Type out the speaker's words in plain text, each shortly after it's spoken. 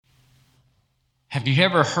Have you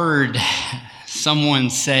ever heard someone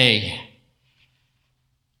say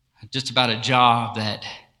just about a job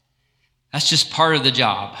that's just part of the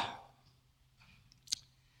job?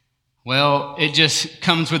 Well, it just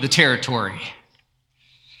comes with the territory.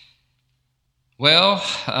 Well,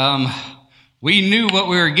 we knew what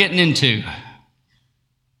we were getting into.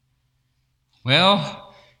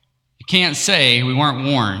 Well, you can't say we weren't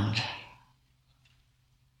warned.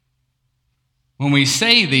 When we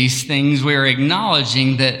say these things, we are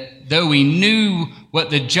acknowledging that though we knew what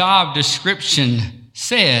the job description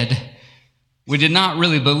said, we did not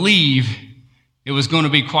really believe it was going to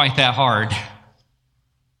be quite that hard.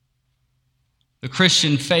 The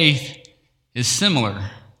Christian faith is similar.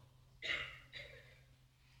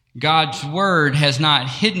 God's word has not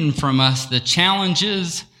hidden from us the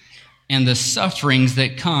challenges and the sufferings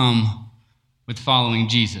that come with following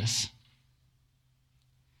Jesus.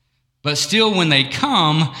 But still, when they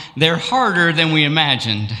come, they're harder than we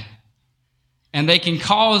imagined. And they can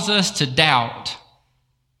cause us to doubt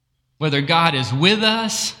whether God is with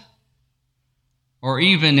us or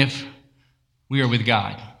even if we are with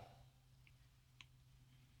God.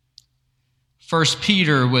 1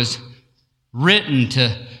 Peter was written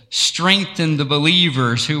to strengthen the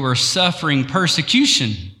believers who were suffering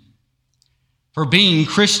persecution for being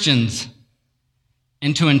Christians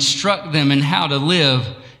and to instruct them in how to live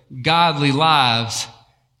godly lives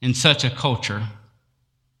in such a culture.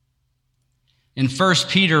 In 1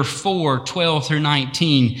 Peter 4:12 through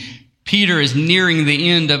 19, Peter is nearing the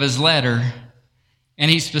end of his letter,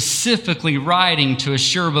 and he's specifically writing to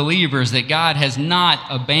assure believers that God has not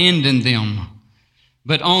abandoned them,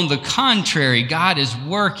 but on the contrary, God is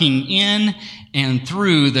working in and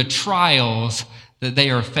through the trials that they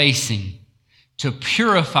are facing to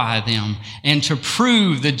purify them and to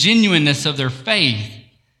prove the genuineness of their faith.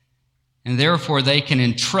 And therefore, they can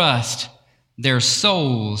entrust their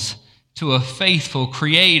souls to a faithful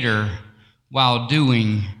Creator while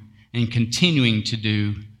doing and continuing to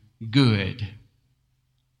do good.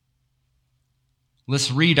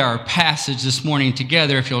 Let's read our passage this morning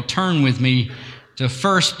together. If you'll turn with me to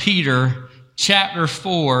 1 Peter chapter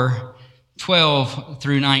 4, 12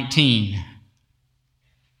 through 19.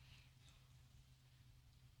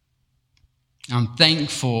 I'm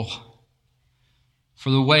thankful for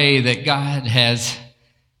the way that God has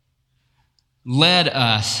led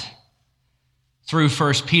us through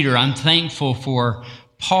 1 Peter. I'm thankful for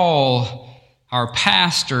Paul, our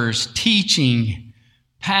pastor's teaching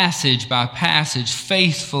passage by passage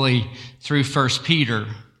faithfully through 1 Peter.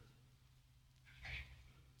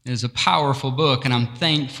 It is a powerful book, and I'm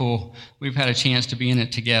thankful we've had a chance to be in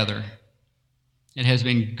it together. It has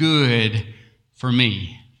been good for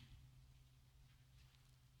me.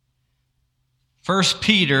 1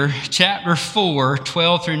 Peter chapter 4,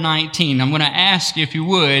 12 through 19. I'm going to ask you, if you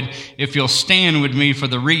would, if you'll stand with me for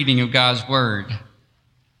the reading of God's word.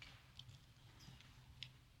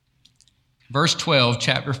 Verse 12,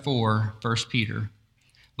 chapter 4, 1 Peter.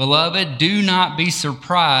 Beloved, do not be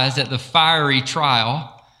surprised at the fiery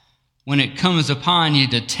trial when it comes upon you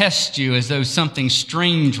to test you as though something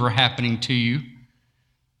strange were happening to you,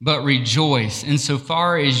 but rejoice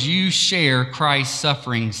insofar as you share Christ's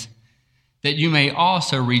sufferings, that you may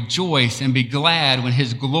also rejoice and be glad when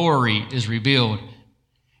his glory is revealed.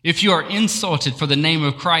 If you are insulted for the name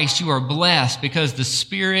of Christ, you are blessed, because the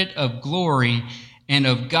Spirit of glory and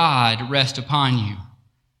of God rest upon you.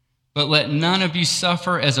 But let none of you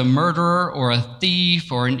suffer as a murderer or a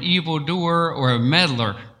thief or an evildoer or a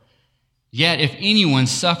meddler. Yet if anyone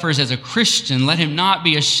suffers as a Christian, let him not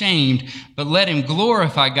be ashamed, but let him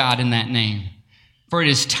glorify God in that name. For it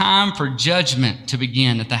is time for judgment to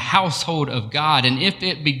begin at the household of God. And if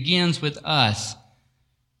it begins with us,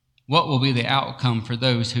 what will be the outcome for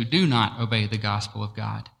those who do not obey the gospel of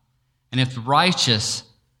God? And if the righteous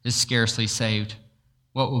is scarcely saved,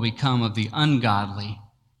 what will become of the ungodly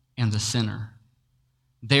and the sinner?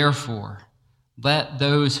 Therefore, let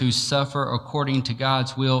those who suffer according to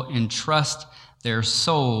God's will entrust their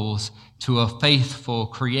souls to a faithful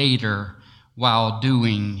Creator while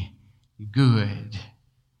doing good.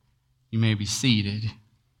 You may be seated.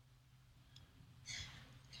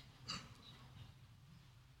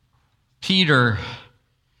 Peter,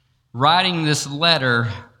 writing this letter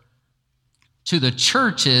to the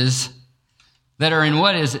churches that are in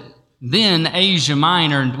what is then Asia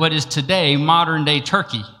Minor, what is today modern-day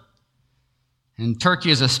Turkey. And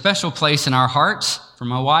Turkey is a special place in our hearts for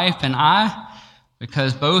my wife and I,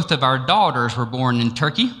 because both of our daughters were born in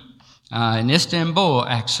Turkey, in Istanbul,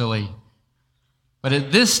 actually. But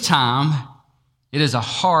at this time, it is a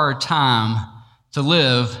hard time to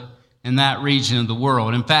live in that region of the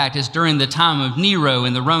world. In fact, it's during the time of Nero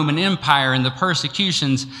and the Roman Empire and the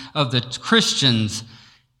persecutions of the Christians.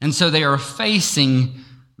 And so they are facing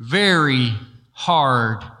very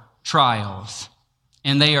hard trials,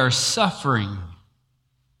 and they are suffering.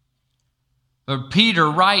 But Peter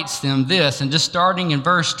writes them this, and just starting in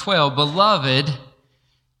verse 12, "Beloved,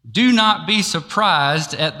 do not be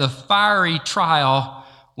surprised at the fiery trial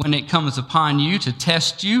when it comes upon you to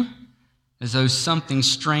test you, as though something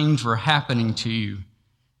strange were happening to you."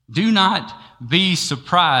 Do not be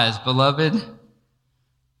surprised, beloved.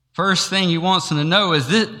 First thing he wants them to know is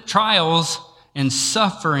that trials and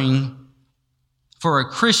suffering for a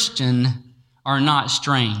Christian are not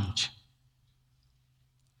strange.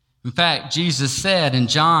 In fact, Jesus said in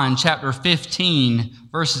John chapter 15,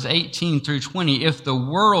 verses 18 through 20, "If the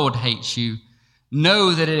world hates you,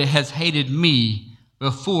 know that it has hated me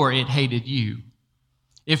before it hated you.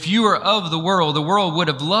 If you were of the world would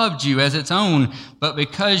have loved you as its own. But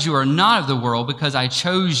because you are not of the world, because I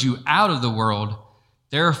chose you out of the world,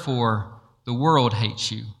 therefore the world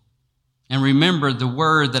hates you. And remember the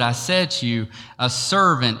word that I said to you, a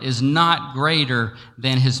servant is not greater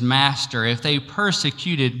than his master. If they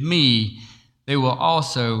persecuted me, they will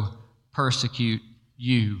also persecute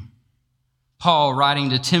you." Paul, writing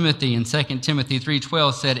to Timothy in 2 Timothy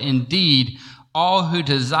 3:12, said, "Indeed, all who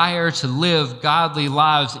desire to live godly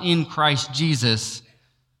lives in Christ Jesus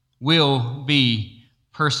will be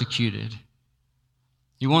persecuted."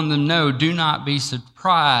 You want them to know, do not be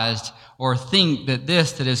surprised or think that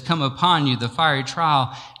this that has come upon you, the fiery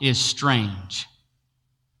trial, is strange.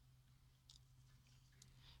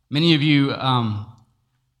 Many of you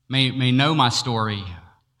may know my story,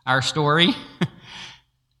 our story,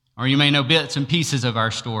 or you may know bits and pieces of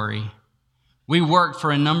our story. We worked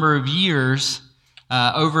for a number of years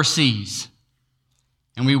overseas,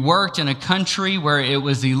 and we worked in a country where it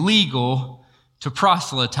was illegal to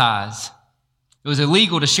proselytize. It was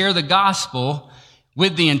illegal to share the gospel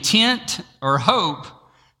with the intent or hope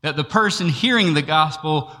that the person hearing the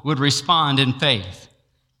gospel would respond in faith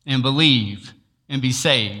and believe and be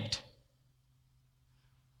saved.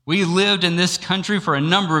 We lived in this country for a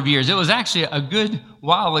number of years. It was actually a good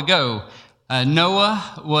while ago.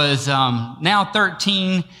 Noah was now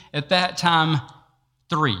 13, at that time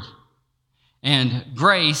 3. And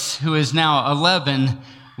Grace, who is now 11,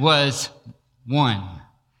 was 1.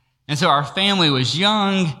 And so our family was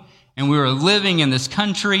young, and we were living in this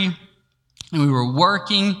country, and we were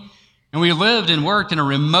working, and we lived and worked in a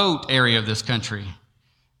remote area of this country.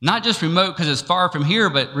 Not just remote because it's far from here,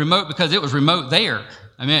 but remote because it was remote there.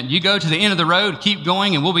 I mean, you go to the end of the road, keep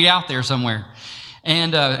going, and we'll be out there somewhere.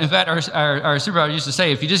 And in fact, our supervisor used to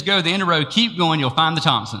say, if you just go to the end of the road, keep going, you'll find the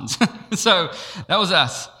Thompsons. So that was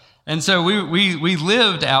us. And so we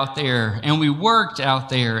lived out there, and we worked out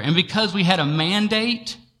there. And because we had a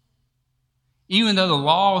mandate, even though the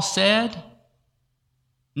law said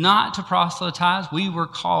not to proselytize, we were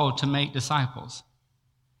called to make disciples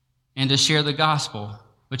and to share the gospel,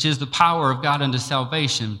 which is the power of God unto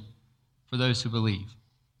salvation for those who believe.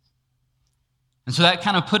 And so that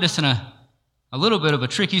kind of put us in a little bit of a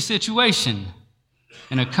tricky situation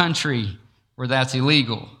in a country where that's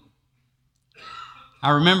illegal.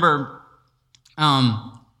 I remember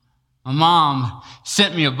my mom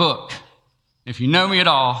sent me a book. If you know me at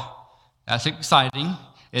all, that's exciting.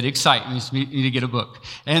 It excites me to get a book.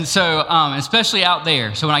 And so, especially out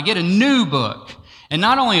there. So when I get a new book, and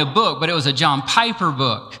not only a book, but it was a John Piper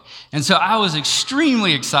book. And so I was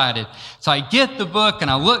extremely excited. So I get the book and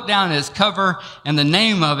I look down at its cover, and the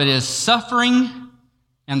name of it is Suffering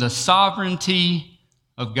and the Sovereignty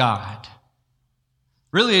of God.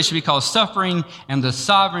 Really, it should be called Suffering and the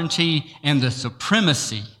Sovereignty and the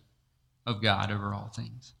Supremacy of God over all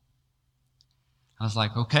things. I was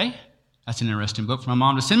like, okay, that's an interesting book for my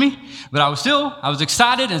mom to send me. But I was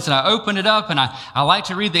excited, and so I opened it up, and I like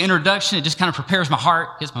to read the introduction. It just kind of prepares my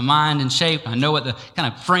heart, gets my mind in shape. I know what to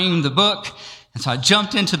kind of frame the book. And so I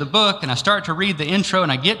jumped into the book, and I start to read the intro,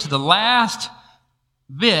 and I get to the last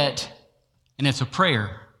bit, and it's a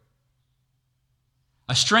prayer.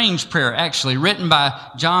 A strange prayer, actually, written by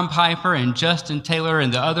John Piper and Justin Taylor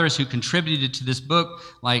and the others who contributed to this book,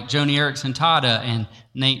 like Joni Eareckson Tada and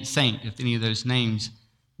Nate Saint, if any of those names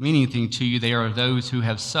mean anything to you. They are those who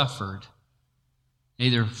have suffered,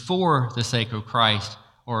 either for the sake of Christ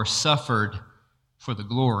or suffered for the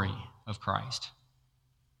glory of Christ.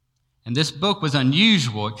 And this book was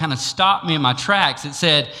unusual. It kind of stopped me in my tracks. It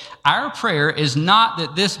said, our prayer is not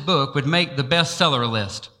that this book would make the bestseller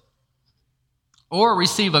list or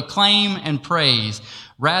receive acclaim and praise.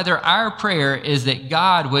 Rather, our prayer is that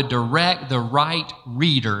God would direct the right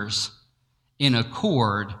readers in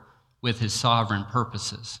accord with his sovereign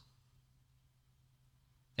purposes.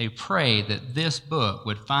 They pray that this book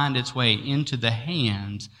would find its way into the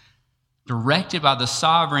hands directed by the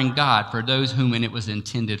sovereign God for those whom it was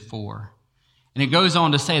intended for. And it goes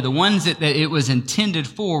on to say the ones that it was intended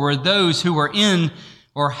for were those who were in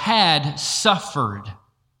or had suffered.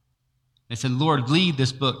 They said, Lord, lead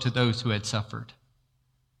this book to those who had suffered,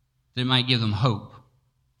 that it might give them hope.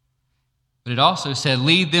 But it also said,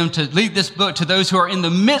 lead this book to those who are in the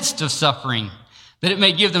midst of suffering, that it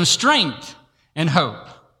may give them strength and hope.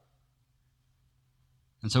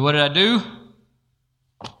 And so what did I do?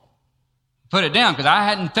 Put it down, because I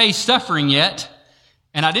hadn't faced suffering yet,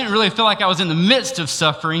 and I didn't really feel like I was in the midst of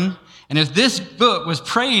suffering. And if this book was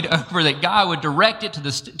prayed over, that God would direct it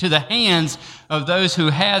to the hands of those who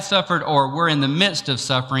had suffered or were in the midst of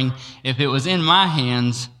suffering, if it was in my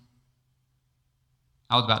hands,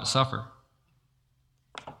 I was about to suffer.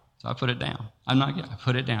 So I put it down. I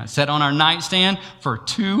put it down. It sat on our nightstand for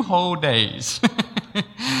 2 whole days.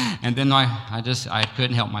 And then I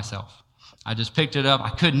couldn't help myself. I just picked it up. I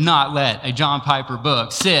could not let a John Piper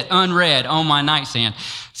book sit unread on my nightstand.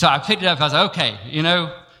 So I picked it up. I was like, okay,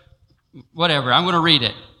 whatever. I'm going to read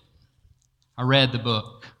it. I read the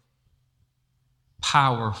book.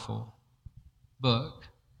 Powerful book.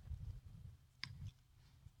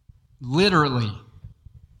 Literally,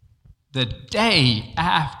 the day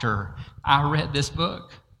after I read this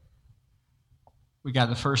book, we got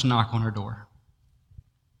the first knock on our door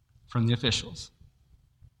from the officials.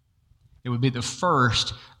 It would be the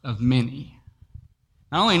first of many.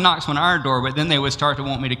 Not only knocks on our door, but then they would start to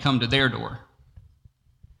want me to come to their door.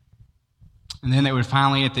 And then they would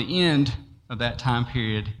finally, at the end of that time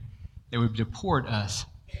period, they would deport us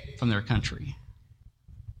from their country.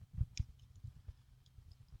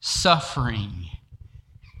 Suffering,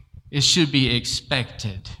 it should be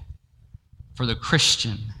expected for the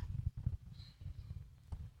Christian.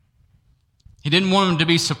 He didn't want them to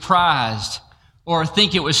be surprised or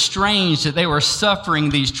think it was strange that they were suffering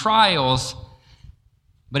these trials,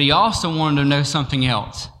 but he also wanted to know something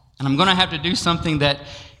else. And I'm going to have to do something that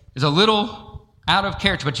is a little out of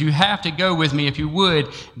character, but you have to go with me, if you would,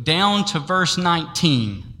 down to verse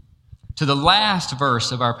 19, to the last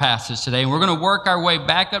verse of our passage today. And we're going to work our way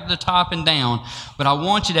back up to the top and down, but I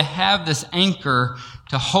want you to have this anchor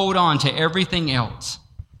to hold on to everything else.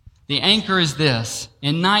 The anchor is this.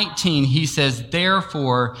 In 19, he says,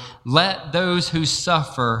 therefore, let those who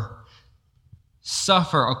suffer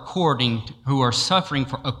according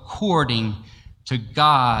to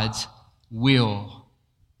God's will.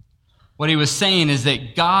 What he was saying is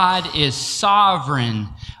that God is sovereign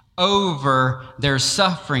over their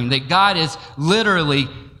suffering, that God is literally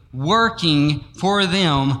working for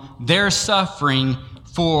them, their suffering,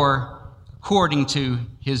 according to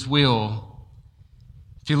his will.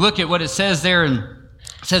 If you look at what it says there, and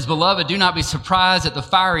it says, beloved, do not be surprised at the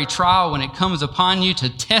fiery trial when it comes upon you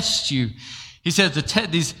to test you. He says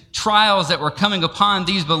these trials that were coming upon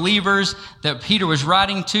these believers that Peter was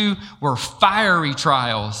writing to were fiery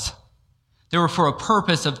trials. They were for a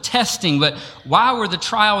purpose of testing. But why were the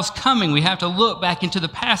trials coming? We have to look back into the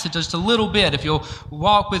passage just a little bit. If you'll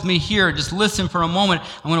walk with me here, just listen for a moment.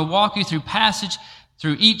 I'm going to walk you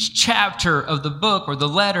through each chapter of the book or the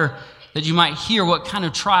letter, that you might hear what kind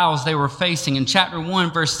of trials they were facing. In chapter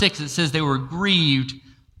 1, verse 6, it says they were grieved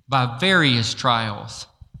by various trials.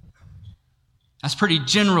 That's pretty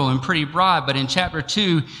general and pretty broad, but in chapter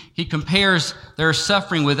 2, he compares their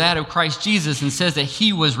suffering with that of Christ Jesus and says that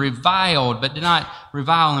he was reviled, but did not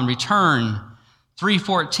revile in return.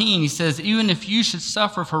 3:14, he says, even if you should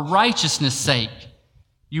suffer for righteousness' sake,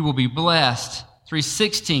 you will be blessed.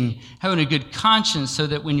 3:16, having a good conscience so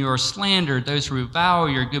that when you are slandered, those who revile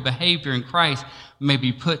your good behavior in Christ may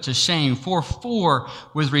be put to shame. 4:4,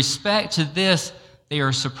 with respect to this, they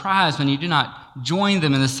are surprised when you do not join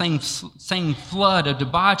them in the same flood of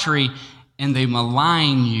debauchery, and they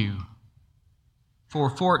malign you.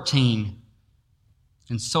 4:14,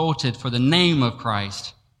 insulted for the name of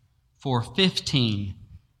Christ. 4:15,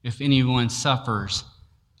 if anyone suffers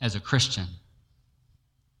as a Christian.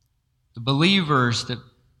 The believers that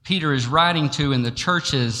Peter is writing to in the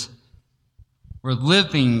churches were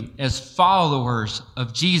living as followers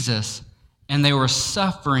of Jesus, and they were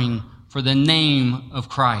suffering for the name of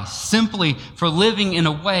Christ, simply for living in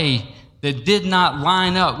a way that did not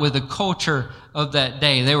line up with the culture of that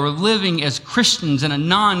day. They were living as Christians in a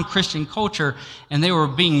non-Christian culture, and they were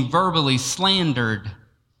being verbally slandered,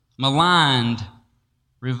 maligned,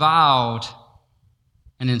 reviled,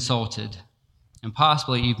 and insulted, and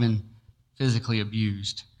possibly even physically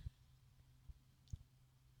abused.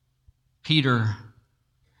 Peter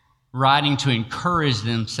writing to encourage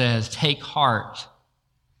them, says, take heart.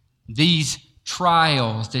 These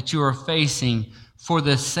trials that you are facing for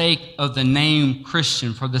the sake of the name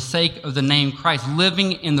Christian, for the sake of the name Christ,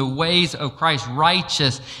 living in the ways of Christ,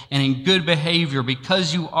 righteous and in good behavior,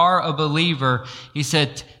 because you are a believer, he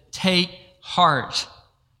said, take heart.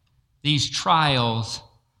 These trials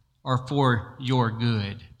are for your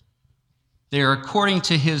good. They are according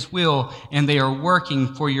to his will, and they are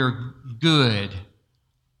working for your good.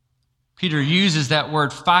 Peter uses that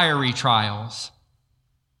word fiery trials.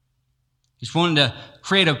 He's wanting to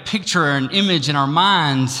create a picture or an image in our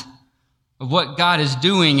minds of what God is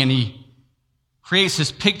doing, and he creates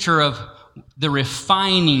this picture of the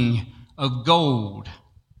refining of gold.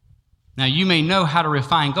 Now, you may know how to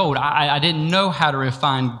refine gold. I didn't know how to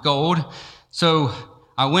refine gold, so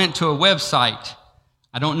I went to a website.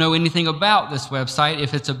 I don't know anything about this website.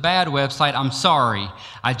 If it's a bad website, I'm sorry.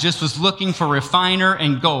 I just was looking for refiner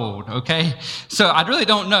and gold, okay? So I really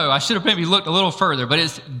don't know. I should have maybe looked a little further, but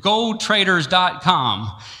it's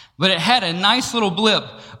goldtraders.com. But it had a nice little blip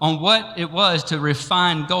on what it was to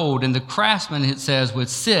refine gold. And the craftsman, it says, would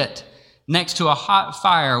sit next to a hot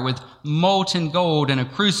fire with molten gold in a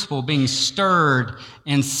crucible being stirred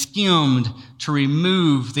and skimmed to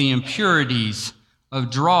remove the impurities of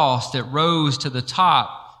dross that rose to the top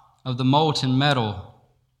of the molten metal.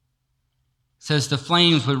 It says the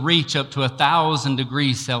flames would reach up to 1,000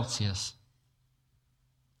 degrees Celsius.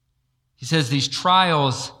 He says these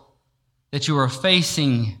trials that you are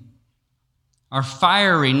facing are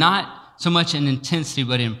fiery, not so much in intensity,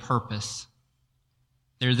 but in purpose.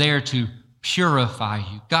 They're there to purify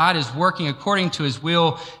you. God is working according to his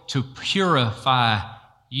will to purify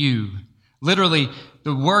you. Literally,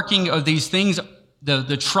 the working of these things,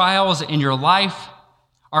 the trials in your life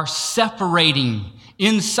are separating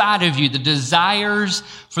inside of you the desires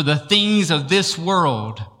for the things of this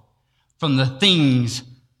world from the things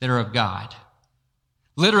that are of God.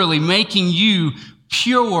 Literally making you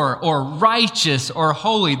pure or righteous or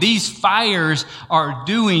holy. These fires are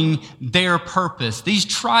doing their purpose. These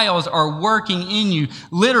trials are working in you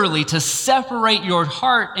literally to separate your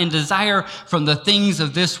heart and desire from the things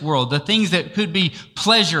of this world, the things that could be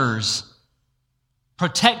pleasures,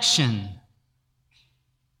 protection,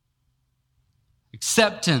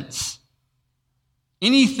 acceptance,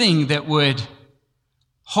 anything that would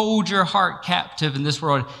hold your heart captive in this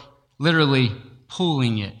world, literally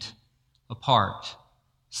pulling it apart.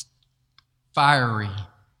 Fiery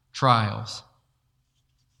trials.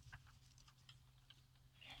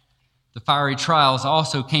 The fiery trials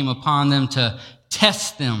also came upon them to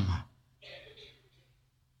test them,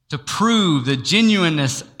 to prove the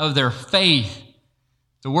genuineness of their faith.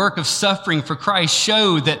 The work of suffering for Christ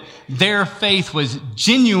showed that their faith was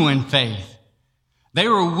genuine faith. They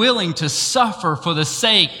were willing to suffer for the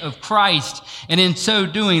sake of Christ, and in so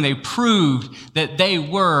doing, they proved that they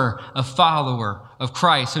were a follower of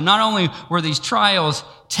Christ. So not only were these trials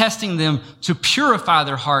testing them to purify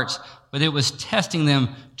their hearts, but it was testing them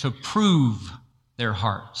to prove their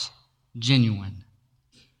hearts genuine.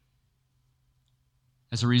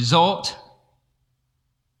 As a result,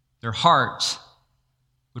 their hearts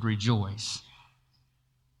would rejoice.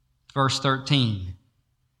 Verse 13.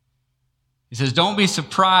 He says, don't be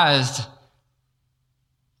surprised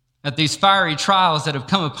at these fiery trials that have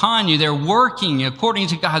come upon you. They're working according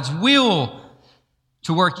to God's will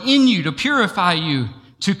to work in you, to purify you,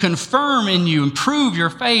 to confirm in you, improve your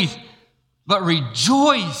faith. But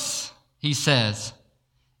rejoice, he says,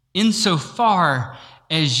 insofar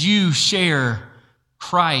as you share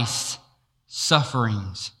Christ's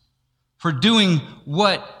sufferings, for doing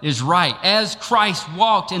what is right. As Christ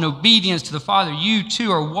walked in obedience to the Father, you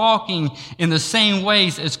too are walking in the same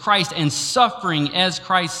ways as Christ and suffering as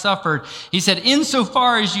Christ suffered. He said,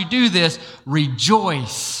 insofar as you do this,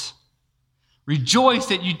 rejoice. Rejoice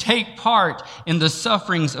that you take part in the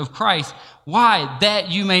sufferings of Christ. Why?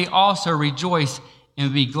 That you may also rejoice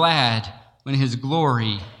and be glad when his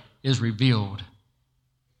glory is revealed.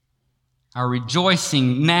 Our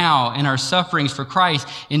rejoicing now in our sufferings for Christ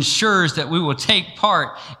ensures that we will take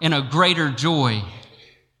part in a greater joy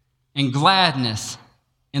and gladness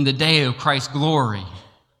in the day of Christ's glory.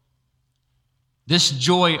 This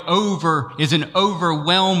joy is an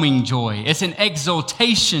overwhelming joy. It's an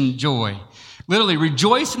exaltation joy. Literally,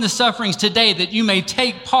 rejoice in the sufferings today that you may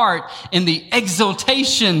take part in the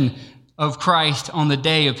exaltation of Christ on the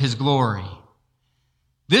day of his glory.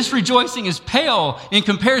 This rejoicing is pale in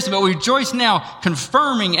comparison, but we rejoice now,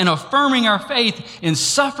 confirming and affirming our faith in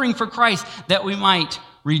suffering for Christ, that we might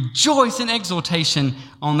rejoice in exaltation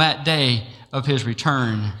on that day of his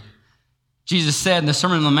return. Jesus said in the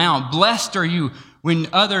Sermon on the Mount, blessed are you when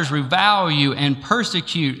others revile you and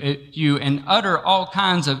persecute you and utter all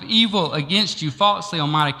kinds of evil against you falsely on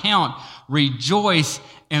my account, rejoice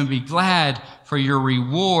and be glad, for your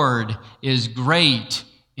reward is great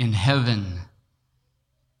in heaven.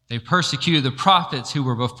 They persecuted the prophets who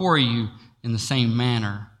were before you in the same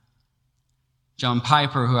manner. John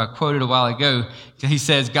Piper, who I quoted a while ago, he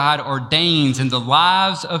says, God ordains in the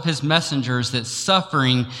lives of his messengers that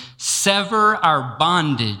suffering sever our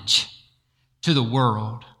bondage to the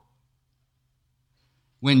world.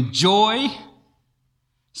 When joy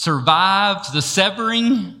survives the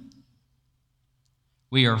severing,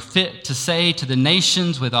 we are fit to say to the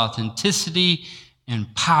nations with authenticity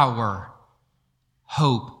and power,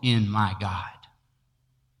 hope in my God.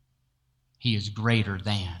 He is greater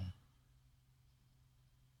than.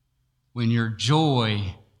 When your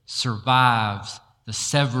joy survives the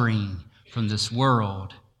severing from this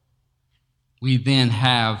world, we then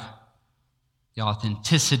have the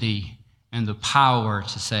authenticity and the power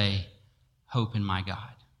to say, hope in my God.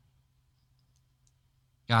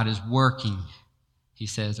 God is working, he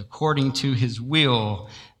says, according to his will,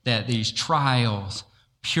 that these trials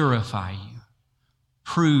purify you,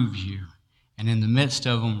 prove you, and in the midst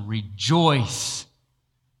of them, rejoice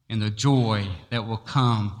in the joy that will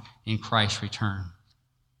come in Christ's return.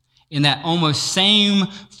 In that almost same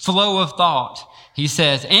flow of thought, he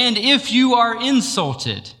says, and if you are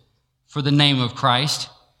insulted for the name of Christ,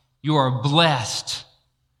 you are blessed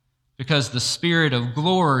because the Spirit of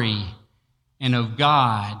glory and of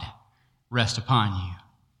God rest upon you.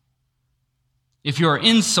 If you are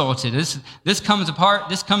insulted, this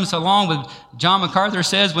comes along with John MacArthur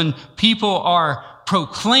says when people are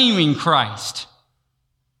proclaiming Christ,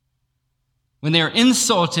 when they are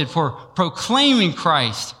insulted for proclaiming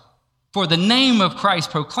Christ, for the name of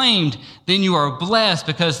Christ proclaimed, then you are blessed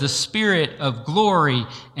because the Spirit of glory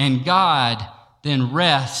and God then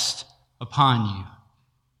rests upon you.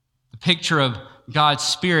 The picture of God's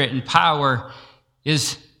Spirit and power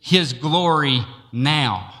is his glory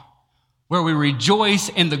now. Where we rejoice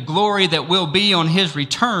in the glory that will be on his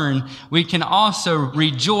return, we can also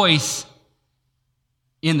rejoice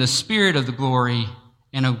in the Spirit of the glory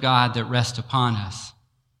and of God that rests upon us.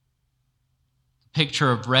 The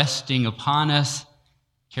picture of resting upon us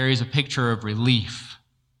carries a picture of relief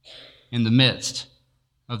in the midst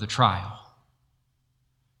of the trial.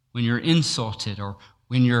 When you're insulted or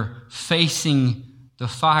when you're facing the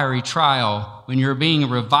fiery trial, when you're being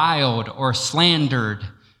reviled or slandered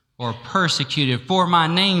or persecuted for my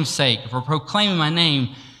name's sake, for proclaiming my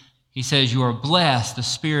name, he says, you are blessed. The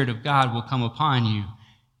Spirit of God will come upon you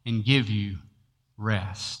and give you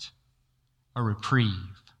rest, a reprieve.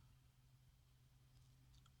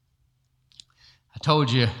 I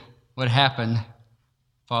told you what happened.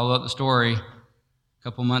 Follow up the story. A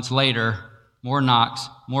couple months later, more knocks,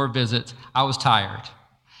 more visits. I was tired.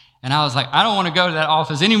 And I was like, I don't want to go to that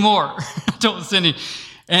office anymore. I told Cindy.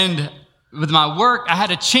 And with my work, I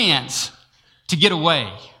had a chance to get away.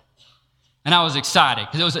 And I was excited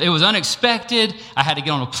because it was unexpected. I had to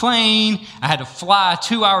get on a plane. I had to fly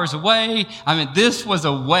 2 hours away. I mean, this was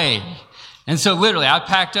a way. And so literally, I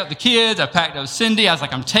packed up the kids. I packed up Cindy. I was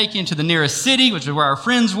like, I'm taking to the nearest city, which is where our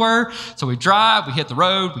friends were. So we drive, we hit the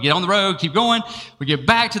road, we get on the road, keep going. We get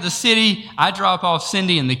back to the city. I drop off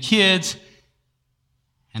Cindy and the kids,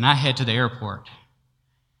 and I head to the airport.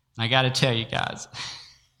 And I got to tell you guys,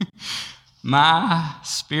 my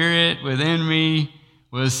spirit within me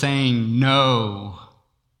was saying, no,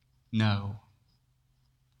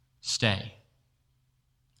 stay.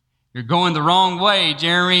 You're going the wrong way,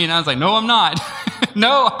 Jeremy. And I was like, no, I'm not.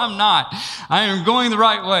 No, I'm not. I am going the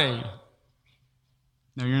right way.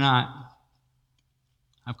 No, you're not.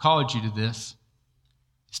 I've called you to this.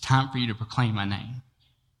 It's time for you to proclaim my name.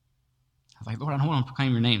 I was like, Lord, I don't want to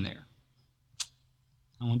proclaim your name there. I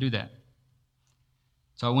don't want to do that.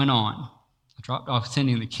 So I went on. I dropped off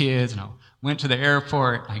Cindy and the kids, and I went to the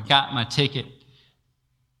airport. I got my ticket.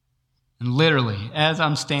 And literally, as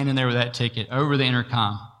I'm standing there with that ticket, over the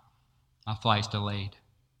intercom, my flight's delayed.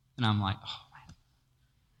 And I'm like, oh, man,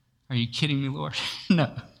 are you kidding me, Lord?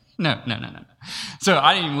 No. So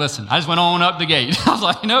I didn't even listen. I just went on up the gate. I was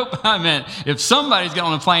like, nope. I meant, if somebody's getting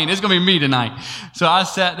on a plane, it's going to be me tonight. So I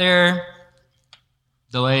sat there,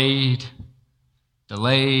 delayed.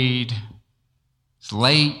 It's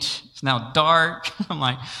late. It's now dark. I'm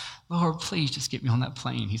like, Lord, please just get me on that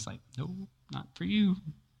plane. He's like, no, not for you.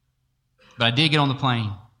 But I did get on the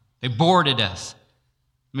plane. They boarded us.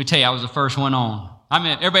 Let me tell you, I was the first one on. I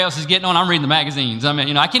mean, everybody else is getting on. I'm reading the magazines. I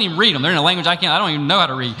mean, I can't even read them. They're in a language I don't even know how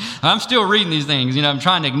to read. I'm still reading these things. I'm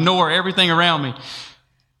trying to ignore everything around me.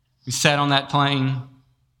 We sat on that plane.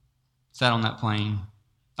 sat on that plane.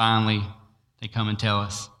 Finally, they come and tell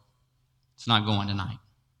us it's not going tonight.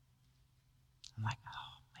 I'm like,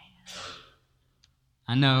 oh, man.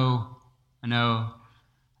 I know.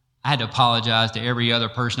 I had to apologize to every other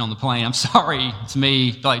person on the plane. I'm sorry. It's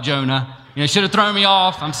me. Like Jonah. Should have thrown me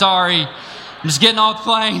off. I'm sorry. I'm just getting off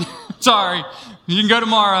the plane. Sorry. You can go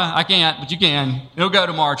tomorrow. I can't, but you can. It'll go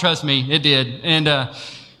tomorrow. Trust me. It did. And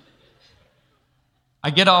I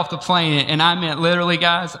get off the plane, and I meant literally,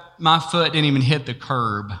 guys, my foot didn't even hit the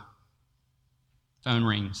curb. Phone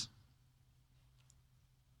rings.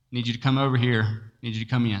 Need you to come over here. Need you to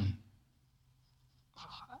come in.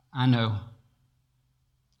 I know.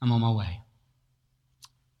 I'm on my way.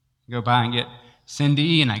 I go by and get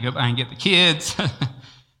Cindy, and I go by and get the kids.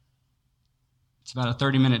 It's about a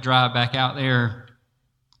 30-minute drive back out there.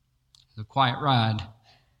 It's a quiet ride.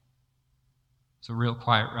 It's a real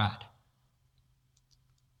quiet ride.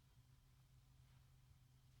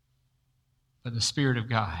 But the Spirit of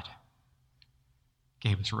God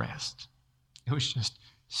gave us rest. It was just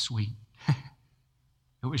sweet.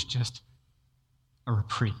 It was just a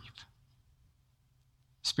reprieve.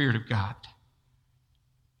 The Spirit of God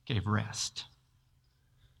gave rest.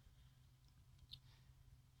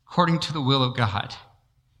 According to the will of God,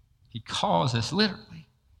 He calls us literally,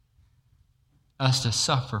 us to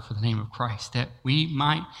suffer for the name of Christ, that we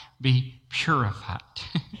might be purified,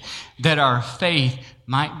 that our faith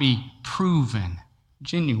might be proven,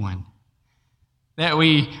 genuine, that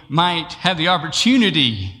we might have the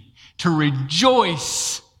opportunity to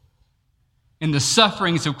rejoice in the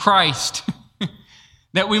sufferings of Christ,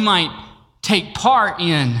 that we might take part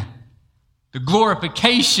in the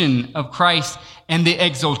glorification of Christ and the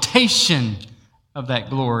exaltation of that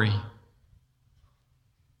glory,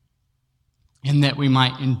 and that we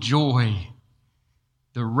might enjoy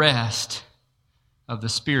the rest of the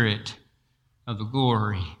Spirit of the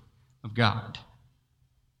glory of God.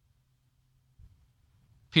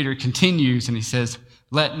 Peter continues and he says,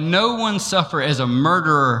 "Let no one suffer as a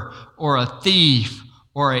murderer or a thief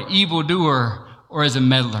or an evildoer or as a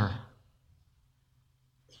meddler.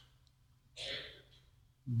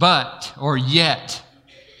 But, or yet,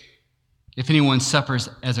 if anyone suffers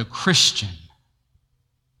as a Christian,"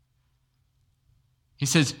 he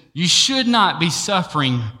says, "you should not be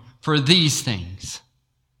suffering for these things."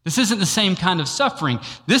 This isn't the same kind of suffering.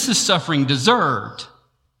 This is suffering deserved.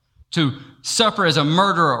 To suffer as a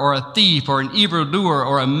murderer or a thief or an evildoer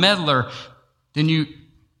or a meddler, then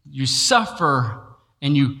you suffer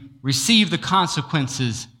and you receive the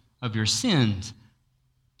consequences of your sins.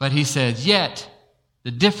 But he says, yet,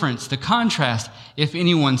 the difference, the contrast, if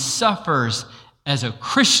anyone suffers as a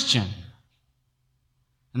Christian.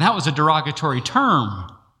 And that was a derogatory term.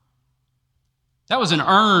 That was an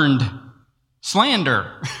earned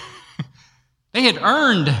slander. They had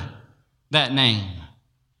earned that name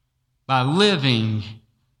by living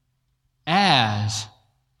as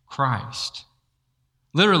Christ.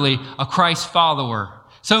 Literally, a Christ follower.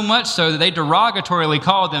 So much so that they derogatorily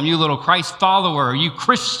called them, "You little Christ follower," "You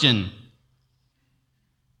Christian."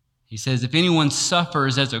 He says, if anyone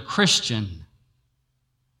suffers as a Christian,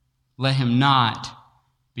 let him not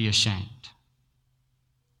be ashamed.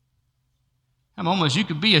 You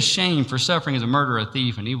could be ashamed for suffering as a murderer, a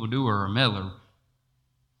thief, an evildoer, or a meddler,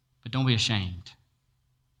 but don't be ashamed.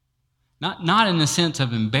 Not in the sense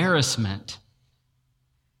of embarrassment,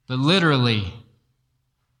 but literally,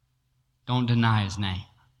 don't deny his name.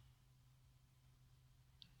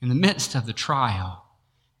 In the midst of the trial,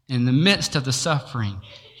 in the midst of the suffering,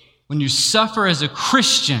 when you suffer as a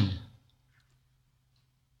Christian,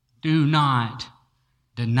 do not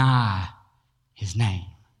deny his name.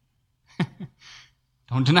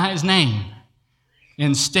 Don't deny his name.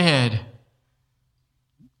 Instead,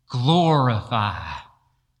 glorify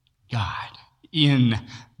God in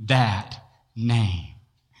that name.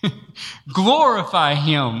 Glorify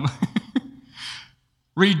him.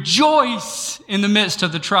 Rejoice in the midst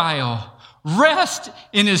of the trial. Rest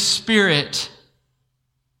in his Spirit.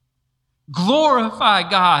 Glorify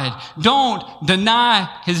God. Don't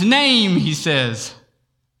deny his name, he says.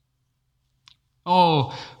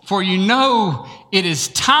 Oh, for you know it is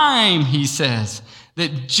time, he says,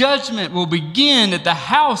 that judgment will begin at the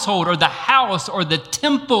household or the house or the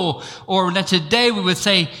temple, or that today we would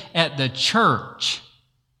say at the church.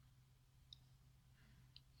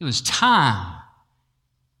 It was time.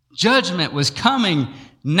 Judgment was coming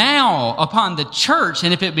now upon the church,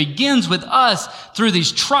 and if it begins with us through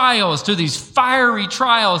these trials, through these fiery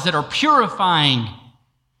trials that are purifying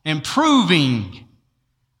and proving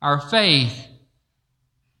our faith,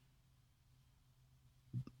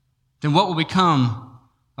 then what will become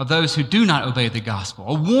of those who do not obey the gospel,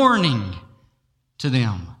 a warning to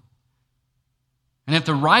them. And if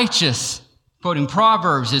the righteous, quoting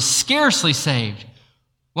Proverbs, is scarcely saved,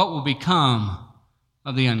 what will become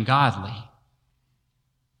of the ungodly?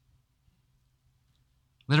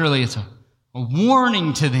 Literally, it's a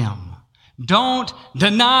warning to them. Don't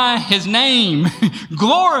deny his name.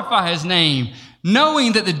 Glorify his name,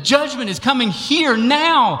 knowing that the judgment is coming here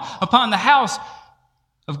now upon the house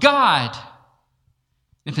of God.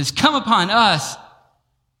 If it's come upon us,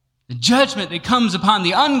 the judgment that comes upon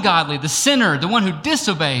the ungodly, the sinner, the one who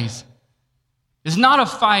disobeys, is not a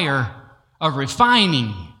fire of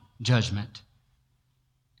refining judgment.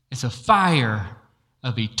 It's a fire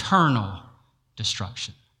of eternal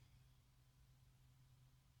destruction.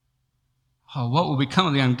 Oh, what will become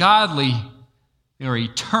of the ungodly? They are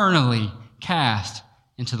eternally cast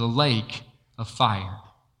into the lake of fire.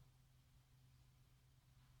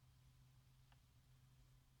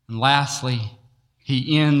 And lastly,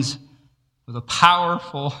 he ends with a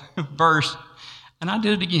powerful verse. And I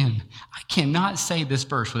did it again. I cannot say this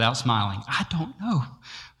verse without smiling. I don't know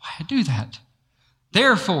why I do that.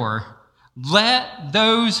 Therefore, let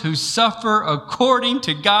those who suffer according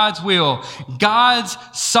to God's will, God's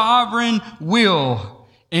sovereign will,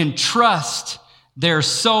 entrust their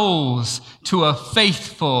souls to a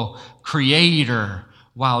faithful Creator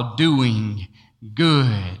while doing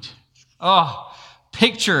good. Oh,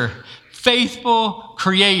 picture faithful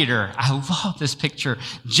Creator. I love this picture.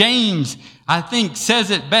 James, I think,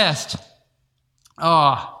 says it best.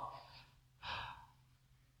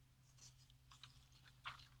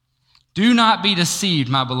 Do not be deceived,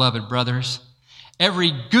 my beloved brothers.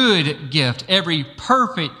 Every good gift, every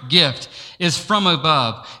perfect gift is from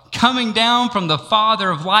above, coming down from the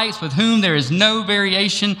Father of lights, with whom there is no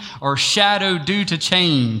variation or shadow due to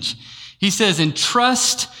change. He says,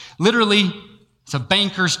 entrust, literally, it's a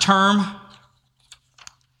banker's term,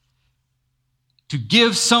 to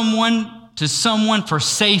give to someone for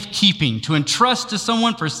safekeeping, to entrust to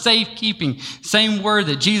someone for safekeeping. Same word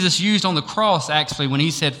that Jesus used on the cross, actually, when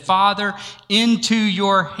he said, Father, into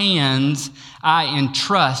your hands I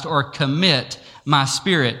entrust or commit my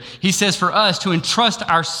spirit. He says for us to entrust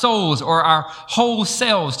our souls or our whole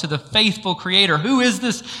selves to the faithful Creator. Who is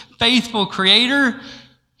this faithful Creator?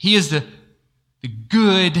 He is the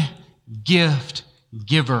good gift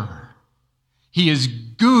giver. He is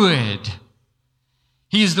good.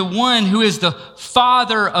 He is the one who is the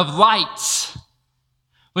Father of lights,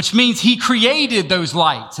 which means he created those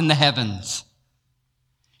lights in the heavens.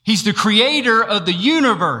 He's the creator of the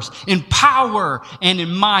universe in power and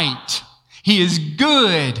in might. He is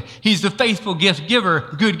good. He's the faithful gift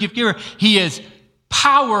giver, good gift giver. He is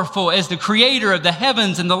powerful as the creator of the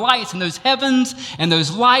heavens and the lights. And those heavens and those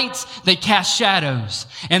lights, they cast shadows.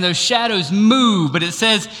 And those shadows move. But it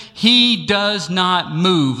says he does not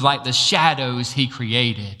move like the shadows he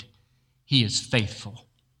created. He is faithful.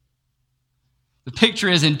 The picture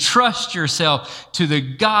is entrust yourself to the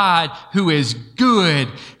God who is good,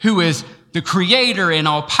 who is the creator and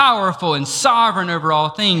all-powerful and sovereign over all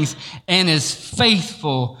things, and is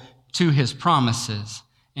faithful to his promises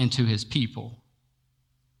and to his people.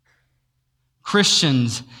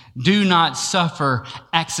 Christians do not suffer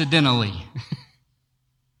accidentally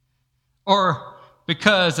or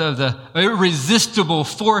because of the irresistible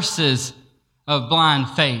forces of blind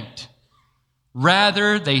fate.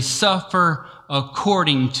 Rather, they suffer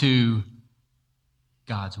according to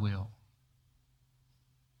God's will.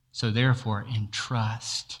 So therefore,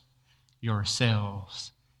 entrust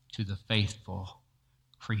yourselves to the faithful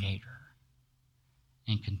Creator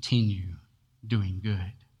and continue doing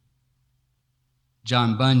good.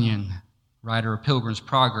 John Bunyan, writer of Pilgrim's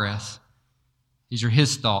Progress, these are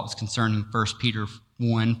his thoughts concerning 1 Peter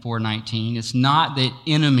 1, 4:19. It's not that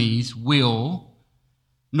enemies will,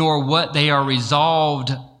 nor what they are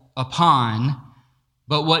resolved upon,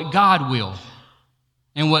 but what God will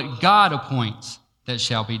and what God appoints that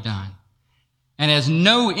shall be done. And as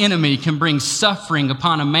no enemy can bring suffering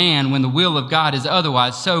upon a man when the will of God is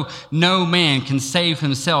otherwise, so no man can save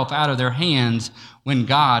himself out of their hands when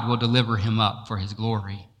God will deliver him up for his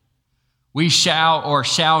glory. We shall or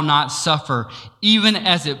shall not suffer, even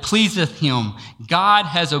as it pleaseth him. God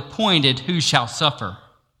has appointed who shall suffer.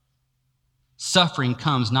 Suffering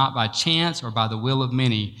comes not by chance or by the will of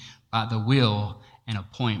many, by the will and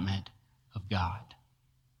appointment of God,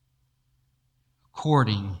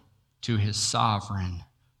 according to his sovereign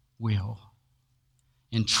will.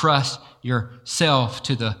 Entrust yourself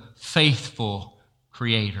to the faithful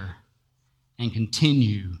Creator and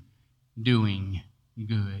continue doing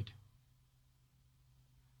good.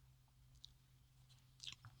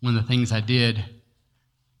 One of the things I did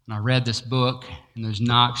And I read this book, and those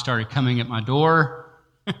knocks started coming at my door.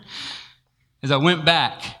 As I went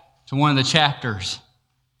back to one of the chapters,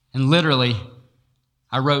 and literally,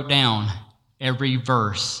 I wrote down every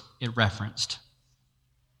verse it referenced.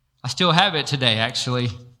 I still have it today, actually.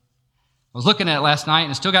 I was looking at it last night,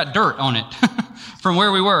 and it still got dirt on it from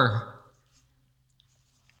where we were.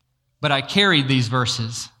 But I carried these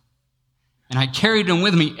verses, and I carried them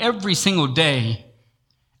with me every single day.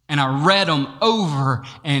 And I read them over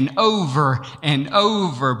and over and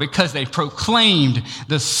over because they proclaimed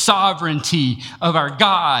the sovereignty of our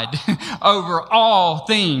God over all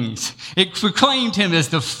things. It proclaimed him as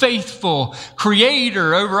the faithful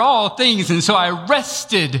creator over all things. And so I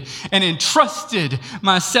rested and entrusted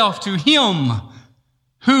myself to him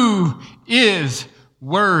who is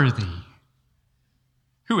worthy.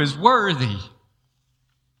 Who is worthy.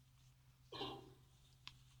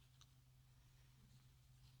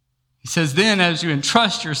 He says, then as you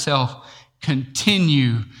entrust yourself,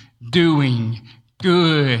 continue doing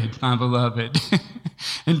good, my beloved.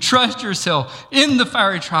 Entrust yourself in the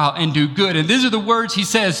fiery trial and do good. And these are the words he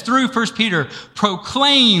says through 1 Peter.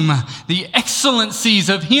 Proclaim the excellencies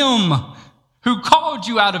of him who called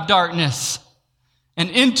you out of darkness and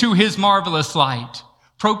into his marvelous light.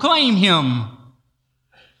 Proclaim him.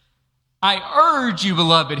 I urge you,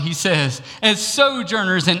 beloved, he says, as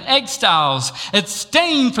sojourners and exiles,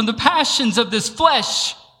 abstain from the passions of this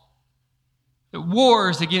flesh that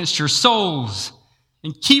wars against your souls,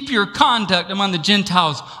 and keep your conduct among the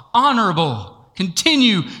Gentiles honorable.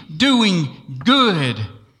 Continue doing good,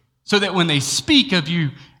 so that when they speak of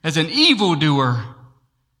you as an evildoer,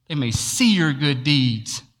 they may see your good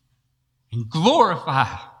deeds and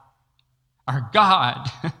glorify our God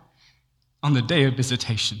on the day of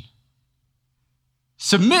visitation.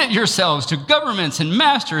 Submit yourselves to governments and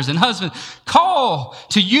masters and husbands. Call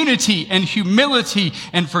to unity and humility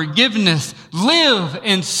and forgiveness. Live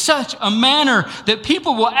in such a manner that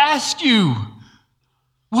people will ask you,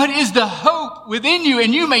 what is the hope within you?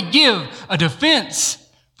 And you may give a defense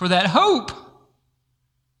for that hope.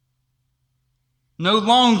 No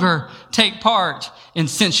longer take part in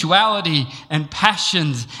sensuality and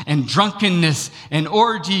passions and drunkenness and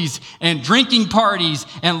orgies and drinking parties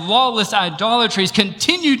and lawless idolatries.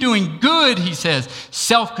 Continue doing good, he says,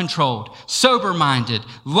 self-controlled, sober-minded,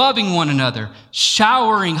 loving one another,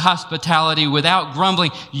 showering hospitality without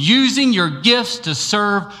grumbling, using your gifts to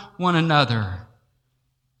serve one another,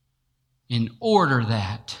 in order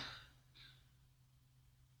that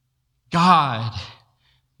God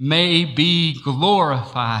may be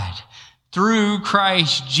glorified through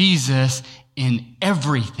Christ Jesus in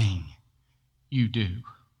everything you do.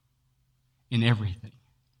 In everything.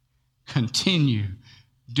 Continue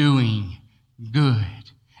doing good.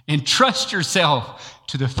 Entrust yourself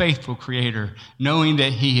to the faithful Creator, knowing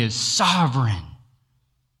that he is sovereign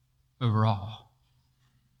over all.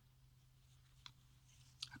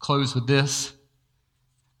 I close with this.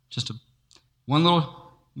 Just one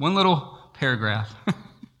little paragraph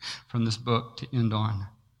from this book to end on.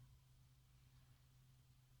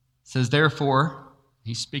 It says, therefore,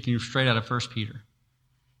 he's speaking straight out of 1 Peter,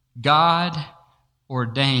 God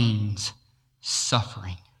ordains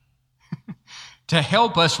suffering to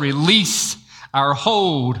help us release our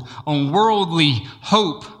hold on worldly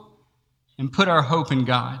hope and put our hope in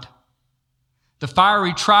God. The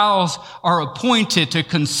fiery trials are appointed to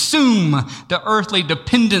consume the earthly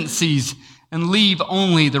dependencies and leave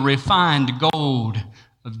only the refined gold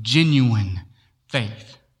of genuine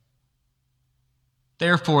faith.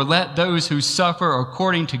 Therefore, let those who suffer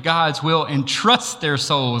according to God's will entrust their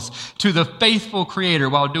souls to the faithful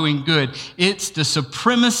Creator while doing good. It's the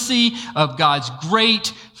supremacy of God's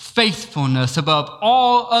great faithfulness above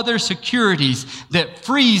all other securities that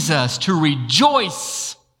frees us to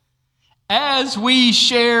rejoice as we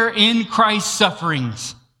share in Christ's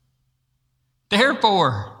sufferings.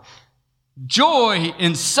 Therefore, joy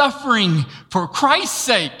in suffering for Christ's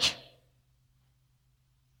sake.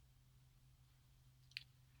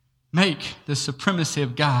 Make the supremacy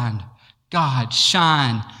of God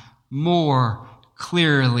shine more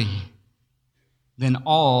clearly than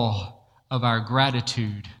all of our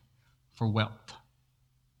gratitude for wealth.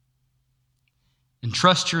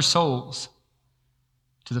 Entrust your souls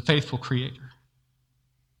to the faithful Creator.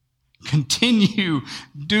 Continue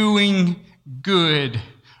doing good.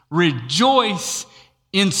 Rejoice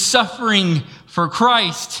in suffering for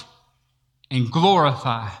Christ and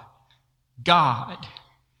glorify God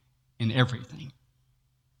in everything.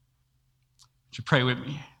 Would you pray with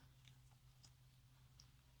me?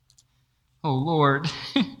 Oh Lord,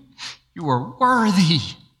 you are worthy.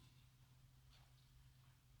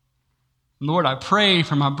 Lord, I pray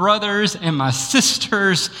for my brothers and my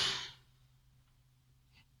sisters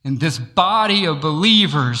in this body of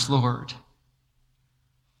believers, Lord,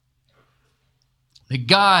 that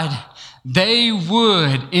God, they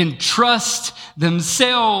would entrust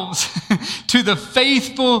themselves to the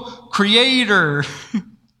faithful Creator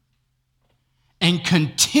and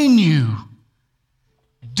continue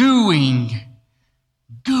doing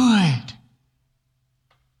good.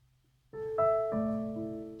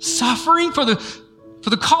 Suffering for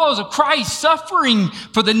the cause of Christ, suffering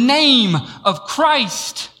for the name of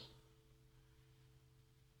Christ,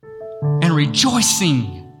 and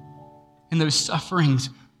rejoicing in those sufferings,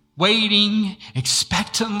 waiting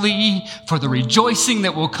expectantly for the rejoicing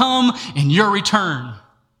that will come in your return,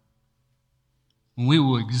 when we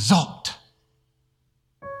will exult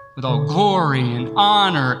with all glory and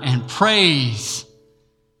honor and praise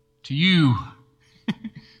to you,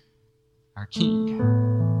 our King.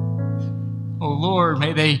 Oh Lord,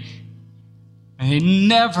 may they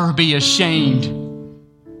never be ashamed,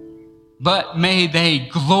 but may they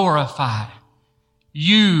glorify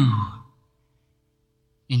you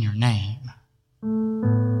in your name.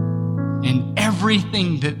 In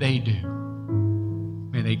everything that they do,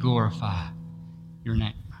 may they glorify your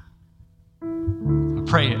name. I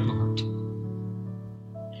pray it, Lord.